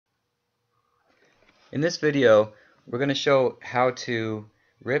In this video, we're going to show how to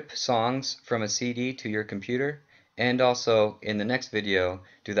rip songs from a CD to your computer, and also in the next video,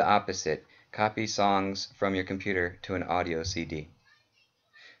 do the opposite, copy songs from your computer to an audio CD.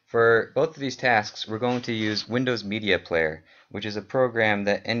 For both of these tasks, we're going to use Windows Media Player, which is a program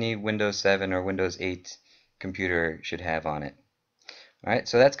that any Windows 7 or Windows 8 computer should have on it. Alright,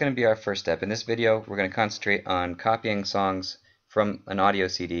 so that's going to be our first step. In this video, we're going to concentrate on copying songs from an audio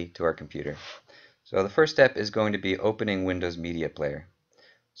CD to our computer. So the first step is going to be opening Windows Media Player.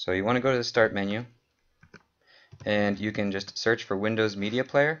 So you want to go to the Start menu, and you can just search for Windows Media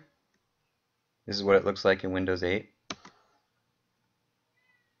Player. This is what it looks like in Windows 8.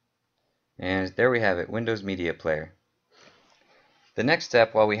 And there we have it, Windows Media Player. The next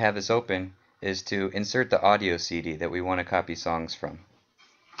step while we have this open is to insert the audio CD that we want to copy songs from.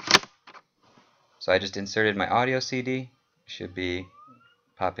 So I just inserted my audio CD. Should be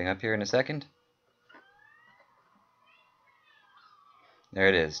popping up here in a second. There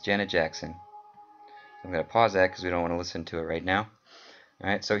it is, Janet Jackson. I'm going to pause that because we don't want to listen to it right now.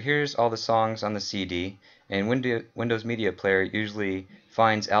 Alright, so here's all the songs on the CD, and Windows Media Player usually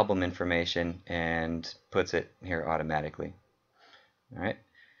finds album information and puts it here automatically. Alright,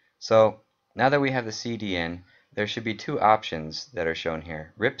 so now that we have the CD in, there should be two options that are shown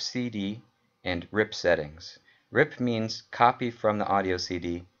here, RIP CD and RIP Settings. RIP means copy from the audio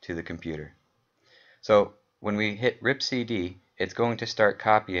CD to the computer. So when we hit RIP CD, it's going to start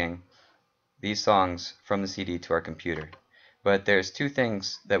copying these songs from the CD to our computer. But there's two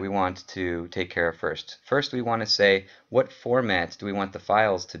things that we want to take care of first. First, we want to say what format do we want the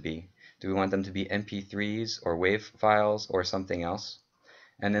files to be. Do we want them to be MP3s or WAV files or something else?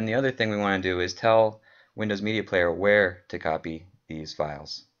 And then the other thing we want to do is tell Windows Media Player where to copy these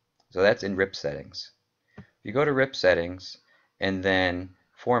files. So that's in RIP Settings. If you go to RIP Settings and then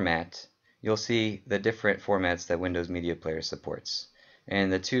Format, you'll see the different formats that Windows Media Player supports.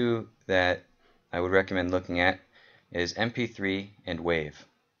 And the two that I would recommend looking at is MP3 and WAV.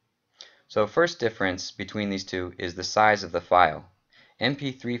 So first difference between these two is the size of the file.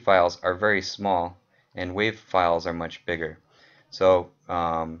 MP3 files are very small and WAV files are much bigger. So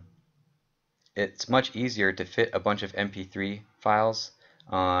it's much easier to fit a bunch of MP3 files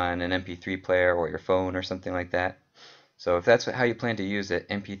on an MP3 player or your phone or something like that. So if that's how you plan to use it,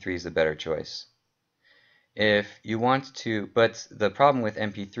 MP3 is the better choice. If you want to, but the problem with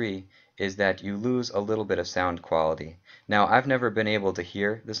MP3 is that you lose a little bit of sound quality. Now, I've never been able to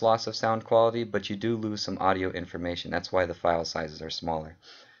hear this loss of sound quality, but you do lose some audio information. That's why the file sizes are smaller.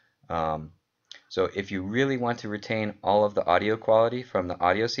 So if you really want to retain all of the audio quality from the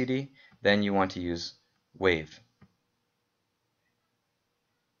audio CD, then you want to use WAV.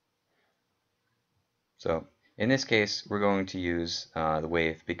 So in this case, we're going to use the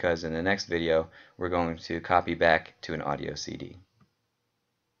WAV because in the next video, we're going to copy back to an audio CD.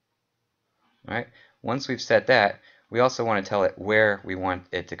 Alright, once we've set that, we also want to tell it where we want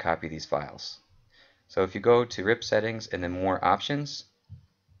it to copy these files. So if you go to RIP Settings and then More Options,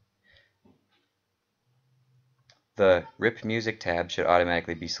 the RIP Music tab should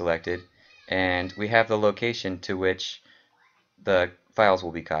automatically be selected, and we have the location to which the files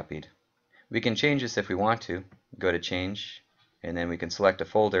will be copied. We can change this if we want to. Go to Change, and then we can select a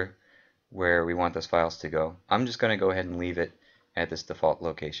folder where we want those files to go. I'm just going to go ahead and leave it at this default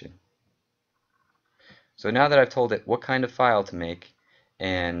location. So now that I've told it what kind of file to make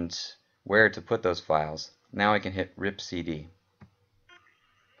and where to put those files, now I can hit RIP CD.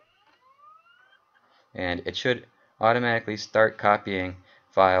 And it should automatically start copying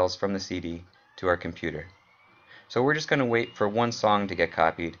files from the CD to our computer. So we're just going to wait for one song to get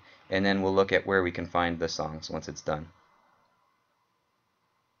copied, and then we'll look at where we can find the songs once it's done.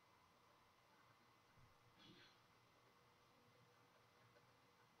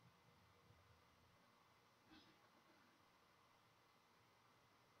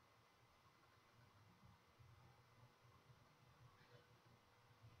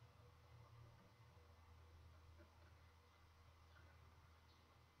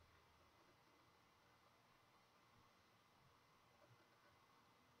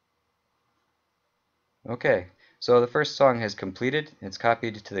 Okay, so the first song has completed. It's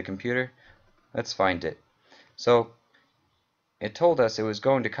copied to the computer. Let's find it. So it told us it was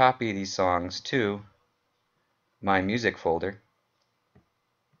going to copy these songs to my music folder.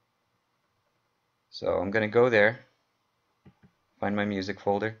 So I'm going to go there, find my music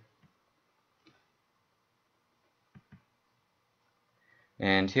folder,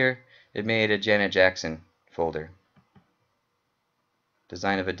 and here it made a Janet Jackson folder.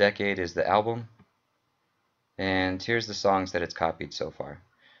 Design of a Decade is the album, and here's the songs that it's copied so far.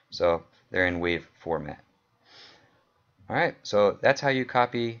 so they're in WAV format. Alright, so that's how you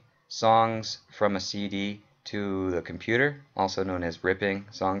copy songs from a CD to the computer, also known as ripping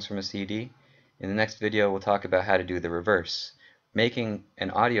songs from a CD. In the next video we'll talk about how to do the reverse, making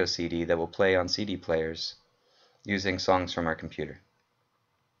an audio CD that will play on CD players using songs from our computer.